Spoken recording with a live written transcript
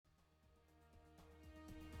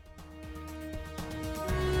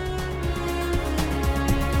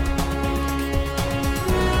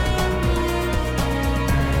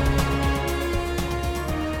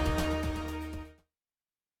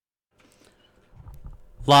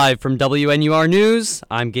Live from WNUR News,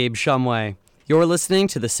 I'm Gabe Shumway. You're listening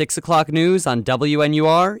to the 6 o'clock news on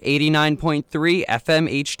WNUR 89.3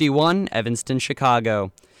 FM HD1, Evanston,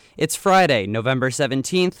 Chicago. It's Friday, November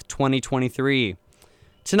 17th, 2023.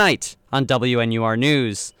 Tonight on WNUR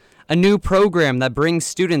News, a new program that brings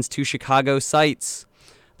students to Chicago sites.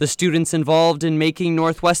 The students involved in making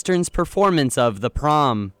Northwestern's performance of the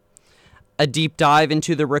Prom. A deep dive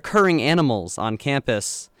into the recurring animals on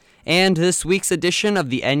campus. And this week's edition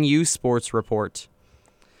of the NU Sports Report.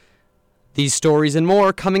 These stories and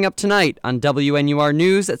more coming up tonight on WNUR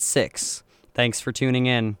News at 6. Thanks for tuning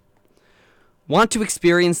in. Want to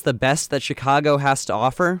experience the best that Chicago has to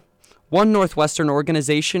offer? One Northwestern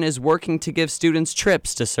organization is working to give students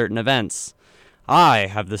trips to certain events. I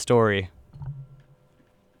have the story.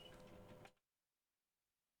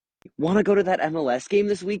 Want to go to that MLS game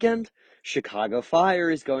this weekend? Chicago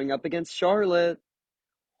Fire is going up against Charlotte.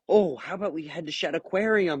 Oh, how about we head to Shed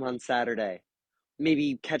Aquarium on Saturday?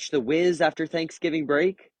 Maybe catch the Wiz after Thanksgiving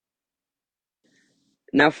break?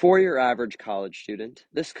 Now, for your average college student,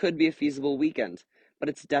 this could be a feasible weekend, but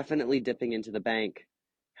it's definitely dipping into the bank.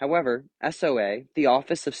 However, SOA, the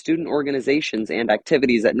Office of Student Organizations and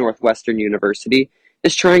Activities at Northwestern University,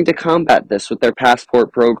 is trying to combat this with their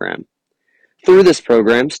Passport program. Through this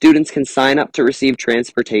program, students can sign up to receive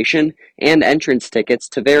transportation and entrance tickets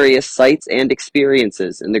to various sites and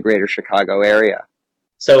experiences in the greater Chicago area.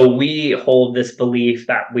 So we hold this belief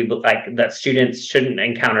that students shouldn't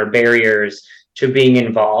encounter barriers to being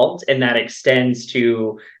involved, and that extends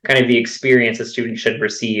to kind of the experience a student should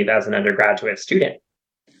receive as an undergraduate student.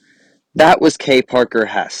 That was Kay Parker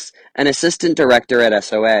Hess, an assistant director at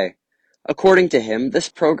SOA. According to him, this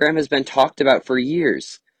program has been talked about for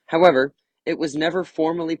years. However, it was never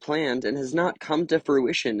formally planned and has not come to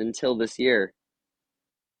fruition until this year.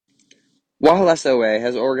 While SOA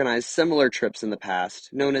has organized similar trips in the past,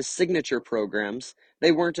 known as signature programs,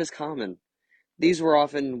 they weren't as common. These were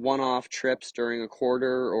often one-off trips during a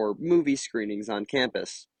quarter or movie screenings on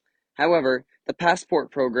campus. However, the Passport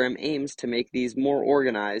program aims to make these more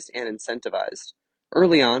organized and incentivized.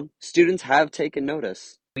 Early on, students have taken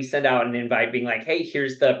notice. We send out an invite being like, hey,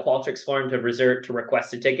 here's the Qualtrics form to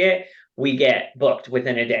request a ticket. We get booked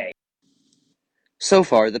within a day. So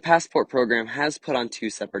far, the Passport program has put on 2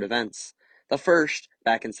 separate events. The first,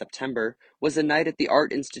 back in September, was a night at the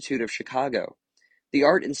Art Institute of Chicago. The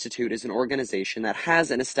Art Institute is an organization that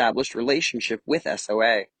has an established relationship with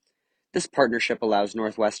SOA. This partnership allows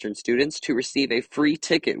Northwestern students to receive a free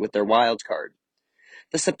ticket with their wildcard.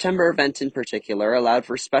 The September event in particular allowed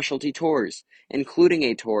for specialty tours, including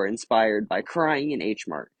a tour inspired by Crying in H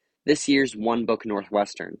Mart, this year's One Book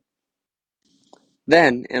Northwestern.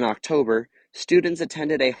 Then, in October, students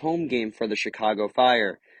attended a home game for the Chicago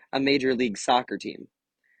Fire, a Major League Soccer team.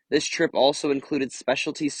 This trip also included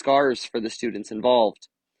specialty scarves for the students involved.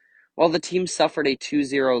 While the team suffered a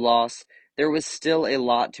 2-0 loss, there was still a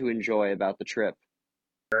lot to enjoy about the trip.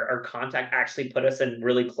 Our contact actually put us in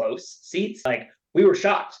really close seats. Like, we were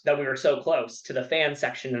shocked that we were so close to the fan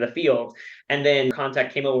section of the field. And then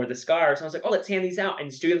contact came over with the scarves. And I was like, oh, let's hand these out.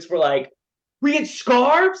 And students were like, we get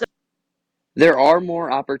scarves? There are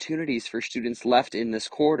more opportunities for students left in this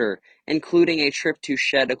quarter, including a trip to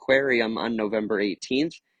Shed Aquarium on November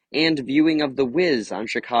 18th and viewing of The Wiz on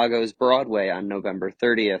Chicago's Broadway on November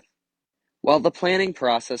 30th. While the planning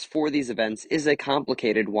process for these events is a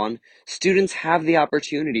complicated one, students have the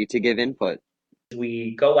opportunity to give input.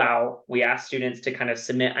 We go out, we ask students to kind of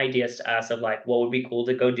submit ideas to us of like what would be cool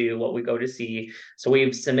to go do, what we go to see. So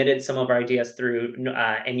we've submitted some of our ideas through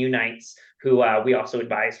NU Nights, who we also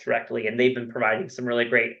advise directly, and they've been providing some really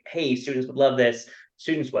great, hey, students would love this,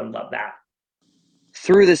 students wouldn't love that.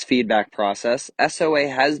 Through this feedback process, SOA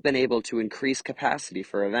has been able to increase capacity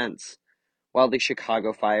for events. While the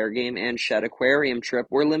Chicago Fire game and Shed Aquarium trip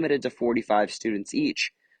were limited to 45 students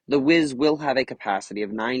each, the Wiz will have a capacity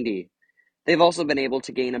of 90. They've also been able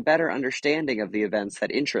to gain a better understanding of the events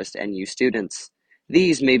that interest NU students.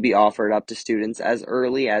 These may be offered up to students as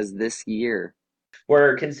early as this year.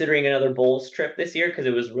 We're considering another bowls trip this year because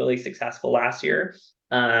it was really successful last year.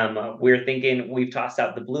 We're thinking, we've tossed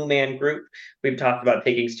out the Blue Man Group. We've talked about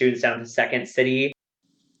taking students down to Second City.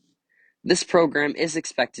 This program is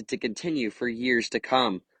expected to continue for years to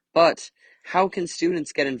come, but how can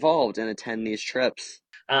students get involved and attend these trips?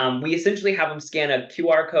 We essentially have them scan a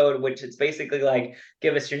QR code, which is basically like,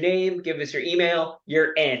 give us your name, give us your email,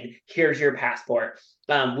 you're in, here's your passport.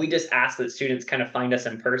 We just ask that students kind of find us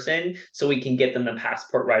in person so we can get them the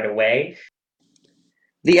passport right away.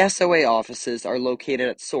 The SOA offices are located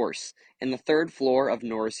at Source in the 3rd floor of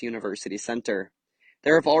Norris University Center.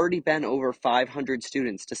 There have already been over 500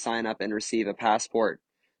 students to sign up and receive a passport.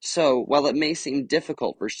 So, while it may seem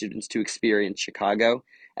difficult for students to experience Chicago,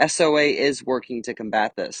 SOA is working to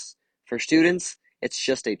combat this. For students, it's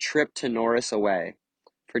just a trip to Norris away.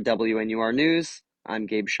 For WNUR News, I'm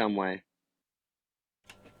Gabe Shumway.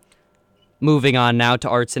 Moving on now to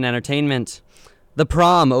arts and entertainment. The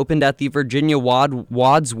Prom opened at the Virginia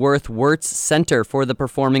Wadsworth Wirtz Center for the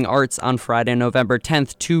Performing Arts on Friday, November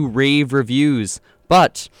 10th to rave reviews.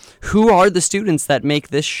 But who are the students that make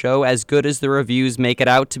this show as good as the reviews make it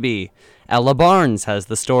out to be? Ella Barnes has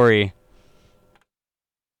the story.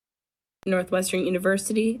 Northwestern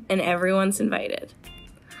University, and everyone's invited.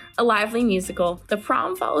 A lively musical, The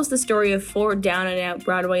Prom follows the story of 4 down-and-out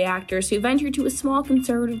Broadway actors who venture to a small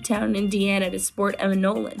conservative town in Indiana to support Emma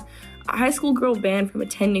Nolan, a high school girl banned from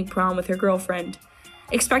attending prom with her girlfriend.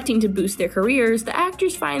 Expecting to boost their careers, the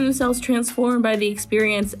actors find themselves transformed by the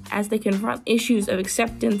experience as they confront issues of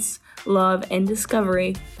acceptance, love, and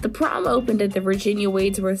discovery. The Prom opened at the Virginia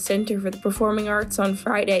Wadsworth Center for the Performing Arts on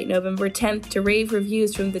Friday, November 10th, to rave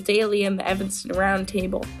reviews from the Daily and the Evanston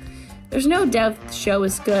Roundtable. There's no doubt that the show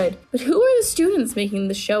is good, but who are the students making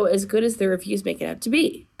the show as good as the reviews make it out to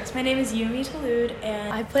be? My name is Yumi Talud,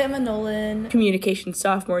 and I play Emma Nolan. Communications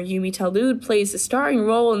sophomore Yumi Talud plays a starring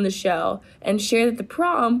role in the show and shared that The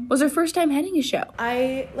Prom was her first time heading a show.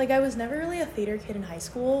 I was never really a theater kid in high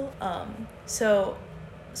school, so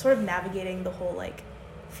sort of navigating the whole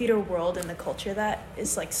theater world and the culture that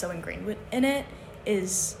is so ingrained in it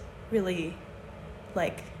is really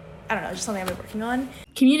I don't know, just something I've been working on.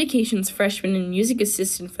 Communications freshman and music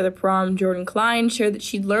assistant for The Prom, Jordan Klein, shared that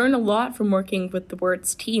she'd learned a lot from working with the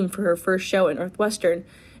Wirtz team for her first show at Northwestern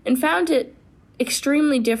and found it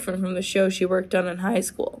extremely different from the show she worked on in high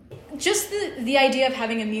school. Just the idea of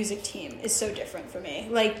having a music team is so different for me.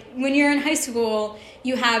 When you're in high school,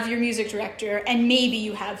 you have your music director and maybe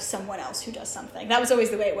you have someone else who does something. That was always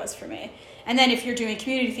the way it was for me. And then if you're doing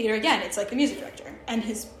community theater, again, it's the music director and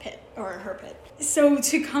his pit or her pit. So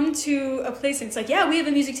to come to a place and it's we have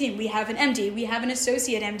a music team, we have an MD, we have an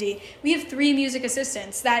associate MD, we have 3 music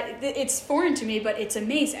assistants. That it's foreign to me, but it's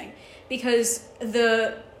amazing because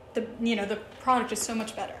the product is so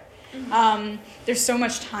much better. There's so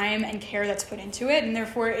much time and care that's put into it, and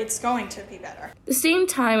therefore it's going to be better. The same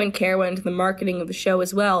time and care went into the marketing of the show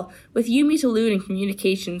as well, with Yumi Talud and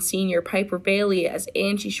communications senior Piper Bailey as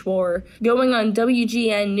Angie Schwar going on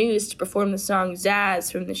WGN News to perform the song Zazz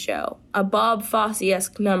from the show, a Bob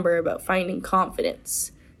Fosse-esque number about finding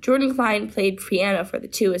confidence. Jordan Klein played piano for the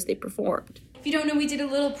two as they performed. If you don't know, we did a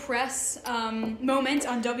little press moment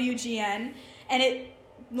on WGN, and it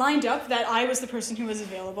lined up that I was the person who was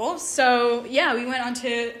available. So yeah, we went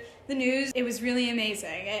onto the news. It was really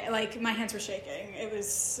amazing. My hands were shaking.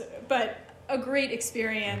 But a great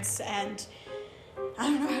experience, and I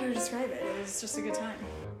don't know how to describe it. It was just a good time.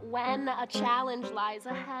 When a challenge lies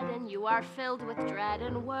ahead and you are filled with dread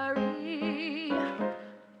and worry,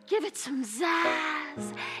 give it some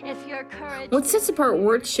zazz if your courage... What sets apart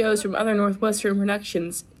Wirtz shows from other Northwestern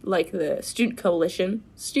productions, like the Student Coalition,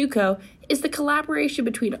 STUCO, is the collaboration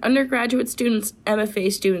between undergraduate students, MFA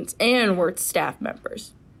students, and Wirtz staff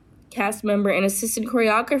members. Cast member and assistant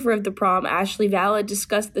choreographer of The Prom, Ashley Valad,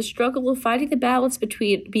 discussed the struggle of finding the balance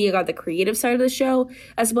between being on the creative side of the show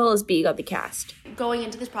as well as being on the cast. Going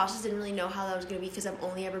into this process, didn't really know how that was going to be because I've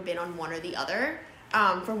only ever been on one or the other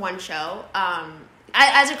for one show.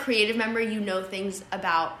 As a creative member, you know things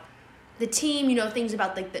about the team, you know things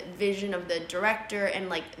about the vision of the director and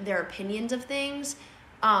their opinions of things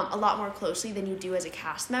a lot more closely than you do as a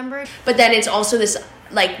cast member. But then it's also this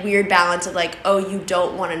weird balance of you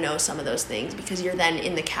don't want to know some of those things because you're then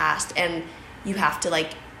in the cast and you have to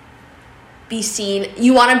be seen.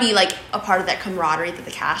 You want to be a part of that camaraderie that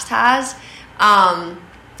the cast has.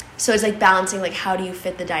 So it's balancing how do you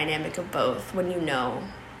fit the dynamic of both when you know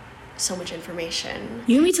so much information.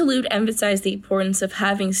 Yumi Talud emphasized the importance of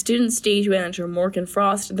having student stage manager Morgan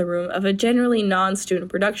Frost in the room of a generally non-student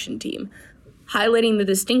production team, highlighting the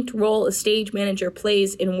distinct role a stage manager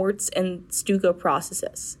plays in Wirtz and STUCO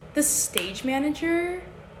processes. The stage manager,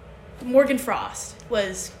 Morgan Frost,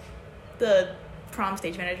 was the Prom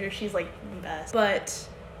stage manager. She's the best. But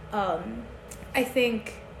I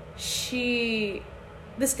think the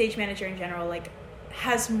stage manager in general,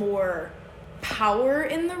 has more power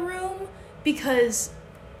in the room because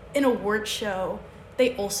in a Wirtz show,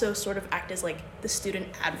 they also sort of act as the student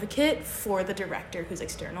advocate for the director who's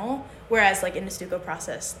external, whereas in the STUCO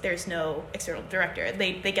process, there's no external director.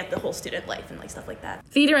 They get the whole student life and stuff like that.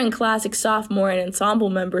 Theater and classic sophomore and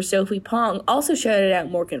ensemble member Sophie Pong also shouted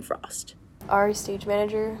out Morgan Frost. Our stage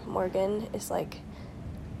manager, Morgan, is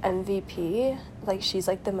MVP. She's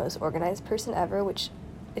the most organized person ever, which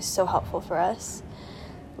is so helpful for us.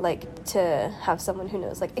 like, to have someone who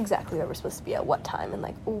knows, like, exactly where we're supposed to be at what time and,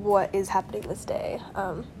 like, what is happening this day.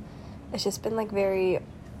 It's just been, like, very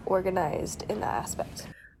organized in that aspect.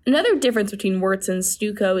 Another difference between Wirtz and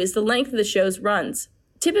Stuco is the length of the show's runs.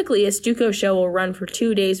 Typically, a Stuco show will run for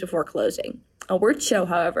 2 days before closing. A Wirtz show,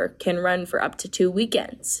 however, can run for up to 2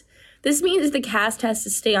 weekends. This means the cast has to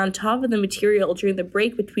stay on top of the material during the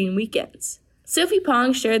break between weekends. Sophie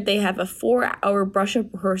Pong shared they have a 4-hour brush-up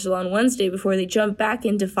rehearsal on Wednesday before they jump back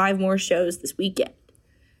into 5 more shows this weekend.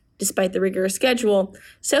 Despite the rigorous schedule,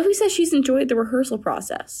 Sophie says she's enjoyed the rehearsal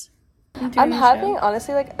process. I'm having,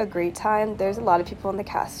 honestly, like, a great time. There's a lot of people in the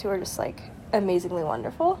cast who are just, like, amazingly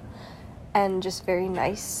wonderful and just very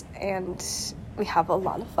nice, and we have a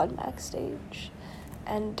lot of fun backstage.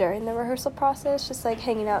 And during the rehearsal process, just, like,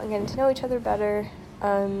 hanging out and getting to know each other better. It's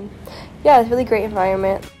a really great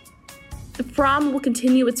environment. The Prom will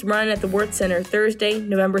continue its run at the Wirtz Center Thursday,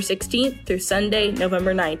 November 16th through Sunday,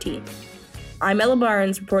 November 19th. I'm Ella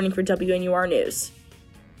Barnes reporting for WNUR News.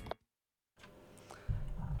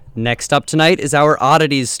 Next up tonight is our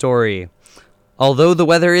oddities story. Although the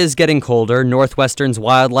weather is getting colder, Northwestern's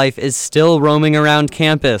wildlife is still roaming around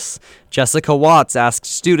campus. Jessica Watts asked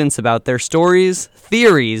students about their stories,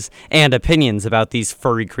 theories, and opinions about these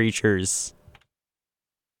furry creatures.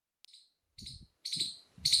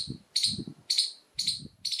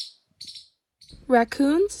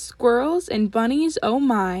 Raccoons, squirrels, and bunnies, oh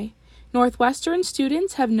my. Northwestern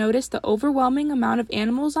students have noticed the overwhelming amount of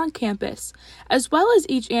animals on campus, as well as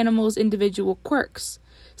each animal's individual quirks.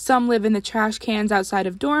 Some live in the trash cans outside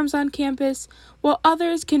of dorms on campus, while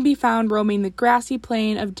others can be found roaming the grassy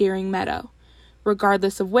plain of Deering Meadow.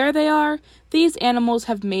 Regardless of where they are, these animals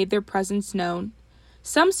have made their presence known.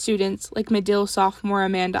 Some students, like Medill sophomore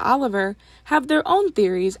Amanda Oliver, have their own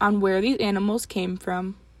theories on where these animals came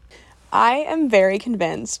from. I am very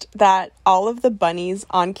convinced that all of the bunnies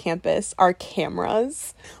on campus are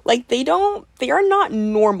cameras. Like, they are not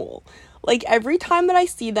normal. Like, every time that I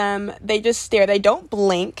see them, they just stare. They don't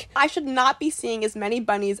blink. I should not be seeing as many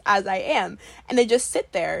bunnies as I am. And they just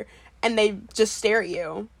sit there and they just stare at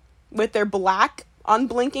you with their black,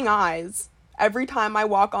 unblinking eyes every time I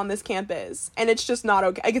walk on this campus. And it's just not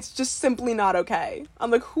okay. Like, it's just simply not okay.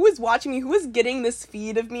 I'm like, who is watching me? Who is getting this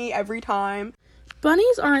feed of me every time?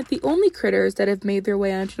 Bunnies aren't the only critters that have made their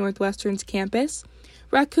way onto Northwestern's campus.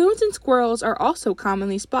 Raccoons and squirrels are also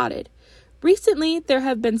commonly spotted. Recently, there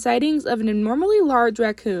have been sightings of an abnormally large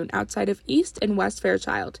raccoon outside of East and West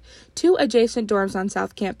Fairchild, 2 adjacent dorms on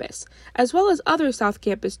South Campus, as well as other South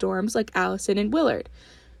Campus dorms like Allison and Willard.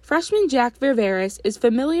 Freshman Jack Ververis is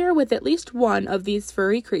familiar with at least one of these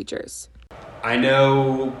furry creatures. I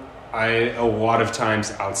know a lot of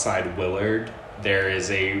times outside Willard, there is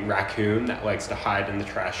a raccoon that likes to hide in the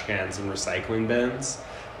trash cans and recycling bins.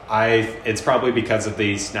 It's probably because of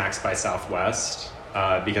the Snacks by Southwest,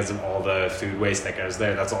 because of all the food waste that goes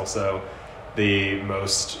there. That's also the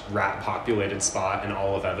most rat-populated spot in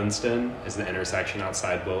all of Evanston, is the intersection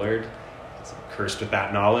outside Willard. I'm cursed with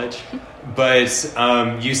that knowledge. But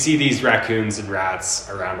you see these raccoons and rats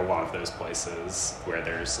around a lot of those places where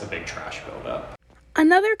there's a big trash buildup.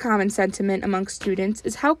 Another common sentiment amongst students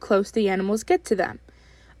is how close the animals get to them.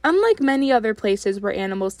 Unlike many other places where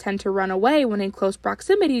animals tend to run away when in close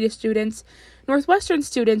proximity to students, Northwestern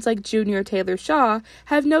students like Junior Taylor Shaw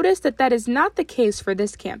have noticed that is not the case for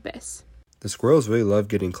this campus. The squirrels really love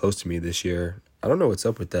getting close to me this year. I don't know what's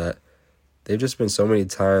up with that. They've just been so many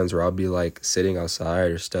times where I'll be like sitting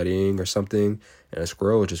outside or studying or something, and a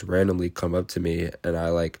squirrel will just randomly come up to me and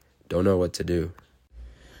I don't know what to do.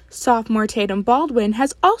 Sophomore Tatum Baldwin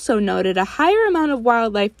has also noted a higher amount of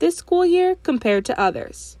wildlife this school year compared to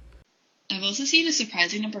others. I've also seen a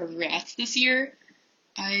surprising number of rats this year.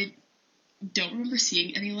 I don't remember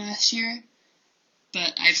seeing any last year,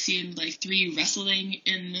 but I've seen 3 wrestling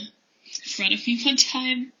in front of me one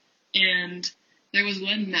time, and there was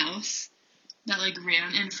one mouse that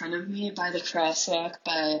ran in front of me by the crosswalk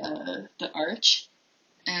by the arch,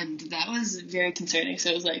 and that was very concerning. So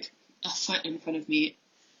it was a foot in front of me,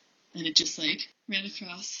 and it just ran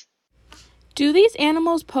across. Do these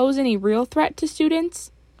animals pose any real threat to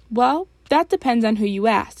students? Well, that depends on who you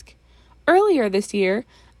ask. Earlier this year,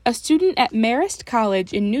 a student at Marist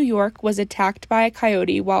College in New York was attacked by a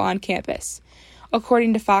coyote while on campus.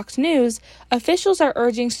 According to Fox News, officials are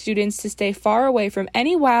urging students to stay far away from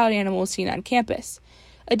any wild animals seen on campus.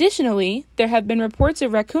 Additionally, there have been reports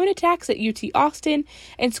of raccoon attacks at UT Austin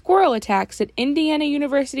and squirrel attacks at Indiana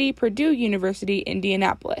University, Purdue University,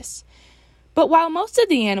 Indianapolis. But while most of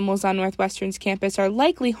the animals on Northwestern's campus are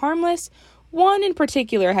likely harmless, one in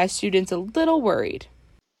particular has students a little worried.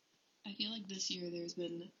 I feel like this year there's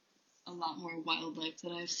been a lot more wildlife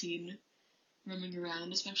that I've seen roaming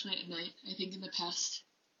around, especially at night. I think in the past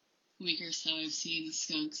week or so I've seen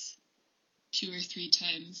skunks 2 or 3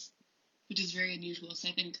 times, which is very unusual. So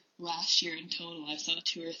I think last year in total I saw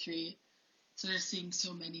 2 or 3. So just seeing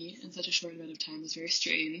so many in such a short amount of time is very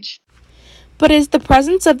strange. But is the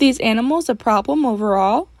presence of these animals a problem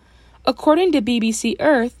overall? According to BBC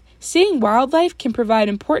Earth, seeing wildlife can provide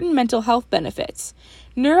important mental health benefits.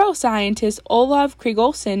 Neuroscientist Olav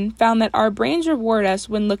Krigolson found that our brains reward us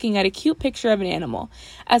when looking at a cute picture of an animal,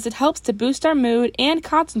 as it helps to boost our mood and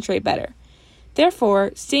concentrate better.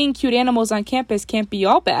 Therefore, seeing cute animals on campus can't be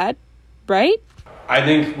all bad, right? I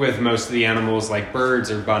think with most of the animals, like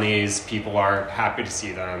birds or bunnies, people are happy to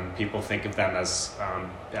see them. People think of them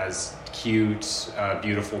as cute,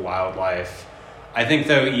 beautiful wildlife. I think,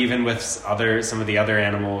 though, even with some of the other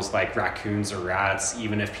animals, like raccoons or rats,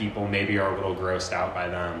 even if people maybe are a little grossed out by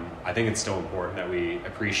them, I think it's still important that we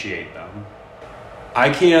appreciate them. I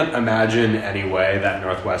can't imagine any way that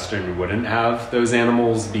Northwestern wouldn't have those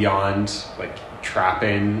animals beyond, like,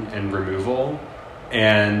 trapping and removal.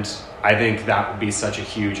 And I think that would be such a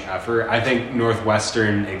huge effort. I think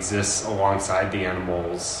Northwestern exists alongside the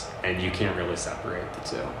animals, and you can't really separate the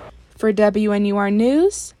two. For WNUR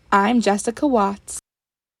News, I'm Jessica Watts.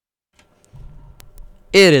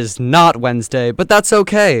 It is not Wednesday, but that's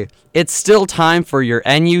okay. It's still time for your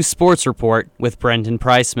NU Sports Report with Brendan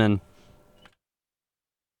Preisman.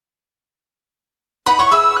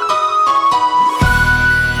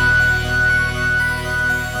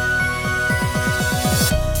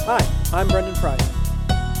 Hi, I'm Brendan Preisman.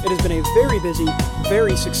 It has been a very busy,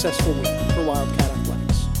 very successful week for Wildcat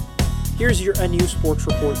Athletics. Here's your NU Sports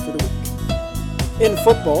Report for the week. In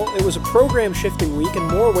football, it was a program-shifting week in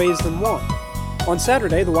more ways than one. On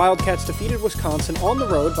Saturday, the Wildcats defeated Wisconsin on the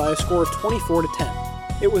road by a score of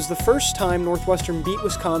 24-10. It was the first time Northwestern beat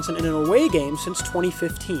Wisconsin in an away game since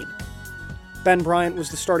 2015. Ben Bryant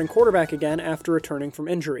was the starting quarterback again after returning from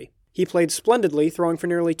injury. He played splendidly, throwing for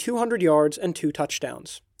nearly 200 yards and 2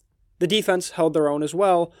 touchdowns. The defense held their own as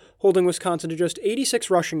well, holding Wisconsin to just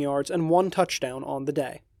 86 rushing yards and 1 touchdown on the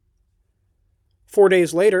day. 4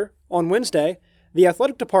 days later, on Wednesday, the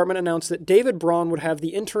athletic department announced that David Braun would have the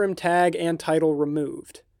interim tag and title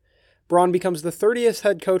removed. Braun becomes the 30th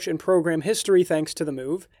head coach in program history thanks to the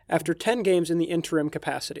move, after 10 games in the interim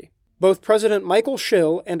capacity. Both President Michael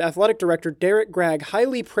Schill and Athletic Director Derek Gregg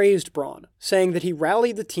highly praised Braun, saying that he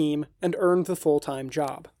rallied the team and earned the full-time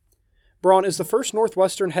job. Braun is the first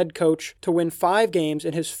Northwestern head coach to win 5 games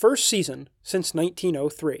in his first season since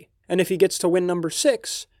 1903. And if he gets to win number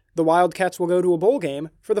 6, the Wildcats will go to a bowl game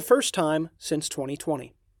for the first time since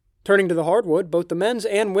 2020. Turning to the hardwood, both the men's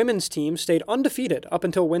and women's teams stayed undefeated up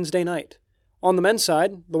until Wednesday night. On the men's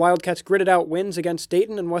side, the Wildcats gritted out wins against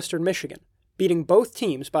Dayton and Western Michigan, beating both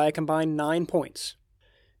teams by a combined 9 points.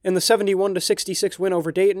 In the 71-66 win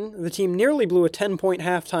over Dayton, the team nearly blew a 10-point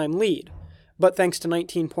halftime lead, but thanks to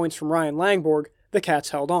 19 points from Ryan Langborg, the Cats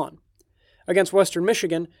held on. Against Western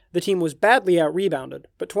Michigan, the team was badly out-rebounded,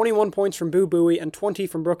 but 21 points from Boo Buie and 20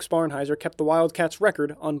 from Brooks Barnheiser kept the Wildcats'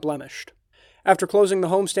 record unblemished. After closing the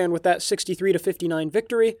homestand with that 63-59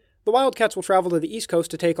 victory, the Wildcats will travel to the East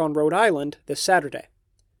Coast to take on Rhode Island this Saturday.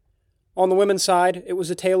 On the women's side, it was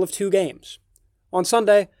a tale of 2 games. On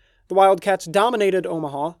Sunday, the Wildcats dominated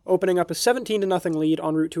Omaha, opening up a 17-0 lead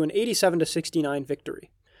en route to an 87-69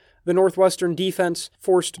 victory. The Northwestern defense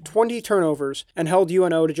forced 20 turnovers and held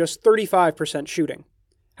UNO to just 35% shooting.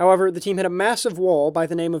 However, the team hit a massive wall by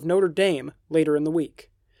the name of Notre Dame later in the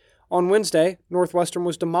week. On Wednesday, Northwestern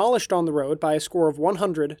was demolished on the road by a score of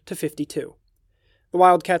 100-52. The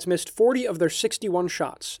Wildcats missed 40 of their 61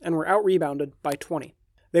 shots and were out-rebounded by 20.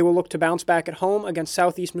 They will look to bounce back at home against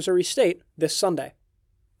Southeast Missouri State this Sunday.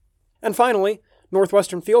 And finally,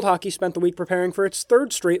 Northwestern field hockey spent the week preparing for its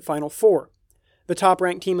 3rd straight Final Four. The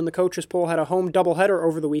top-ranked team in the coaches' poll had a home doubleheader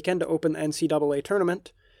over the weekend to open the NCAA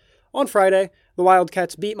tournament. On Friday, the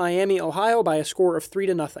Wildcats beat Miami, Ohio by a score of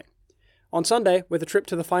 3-0. On Sunday, with a trip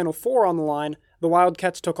to the Final Four on the line, the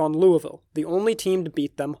Wildcats took on Louisville, the only team to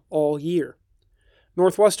beat them all year.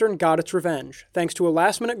 Northwestern got its revenge, thanks to a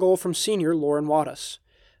last-minute goal from senior Lauren Wattis.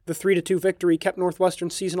 The 3-2 victory kept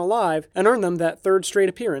Northwestern's season alive and earned them that 3rd straight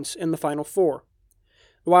appearance in the Final Four.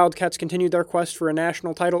 The Wildcats continued their quest for a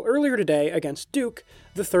national title earlier today against Duke,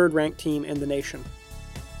 the 3rd-ranked team in the nation.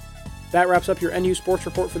 That wraps up your NU Sports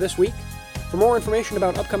Report for this week. For more information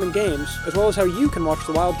about upcoming games, as well as how you can watch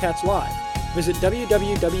the Wildcats live, visit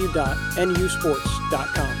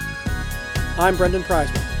www.nusports.com. I'm Brendan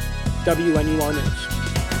Preisman, WNUR News.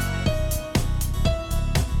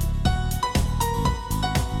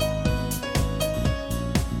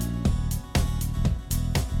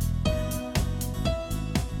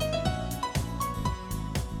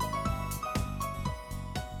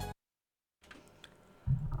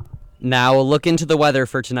 Now a look into the weather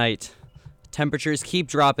for tonight. Temperatures keep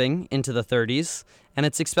dropping into the 30s, and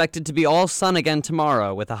it's expected to be all sun again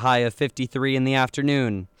tomorrow with a high of 53 in the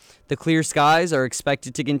afternoon. The clear skies are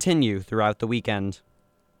expected to continue throughout the weekend.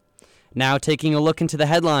 Now taking a look into the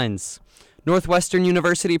headlines. Northwestern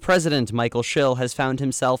University President Michael Schill has found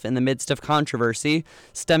himself in the midst of controversy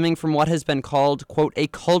stemming from what has been called, quote, a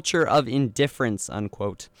culture of indifference,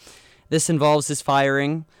 unquote. This involves his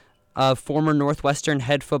firing of former Northwestern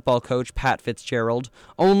head football coach Pat Fitzgerald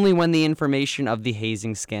only when the information of the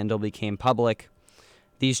hazing scandal became public.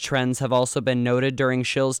 These trends have also been noted during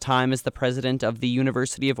Schill's time as the president of the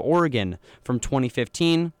University of Oregon from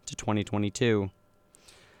 2015 to 2022.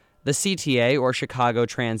 The CTA, or Chicago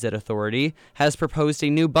Transit Authority, has proposed a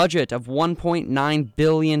new budget of $1.9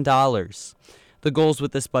 billion. The goals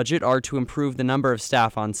with this budget are to improve the number of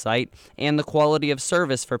staff on site and the quality of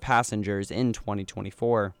service for passengers in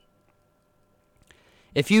 2024.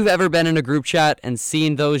 If you've ever been in a group chat and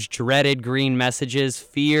seen those dreaded green messages,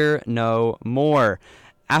 fear no more.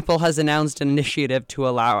 Apple has announced an initiative to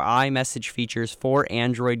allow iMessage features for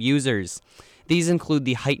Android users. These include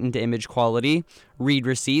the heightened image quality, read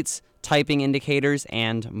receipts, typing indicators,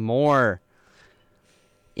 and more.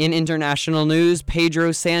 In international news,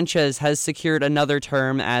 Pedro Sanchez has secured another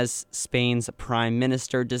term as Spain's prime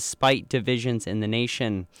minister despite divisions in the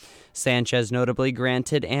nation. Sanchez notably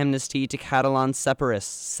granted amnesty to Catalan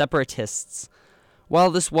separatists.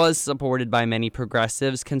 While this was supported by many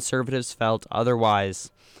progressives, conservatives felt otherwise.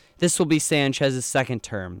 This will be Sanchez's second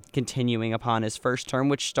term, continuing upon his first term,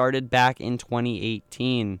 which started back in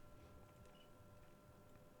 2018.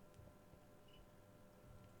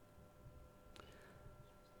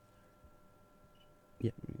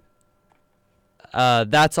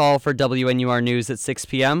 That's all for WNUR News at 6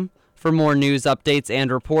 p.m. For more news updates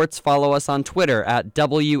and reports, follow us on Twitter at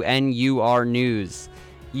WNUR News.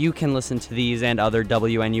 You can listen to these and other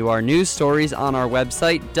WNUR news stories on our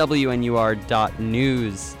website, WNUR.news.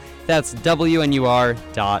 That's WNUR.news.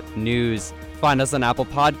 Find us on Apple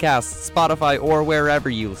Podcasts, Spotify, or wherever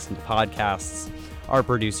you listen to podcasts. Our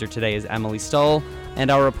producer today is Emily Stoll, and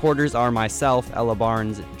our reporters are myself, Ella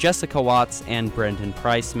Barnes, Jessica Watts, and Brendan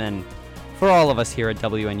Preisman. For all of us here at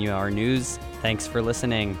WNUR News, thanks for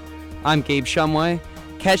listening. I'm Gabe Shumway.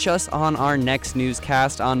 Catch us on our next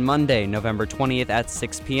newscast on Monday, November 20th at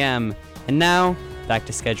 6 p.m. And now, back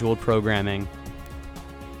to scheduled programming.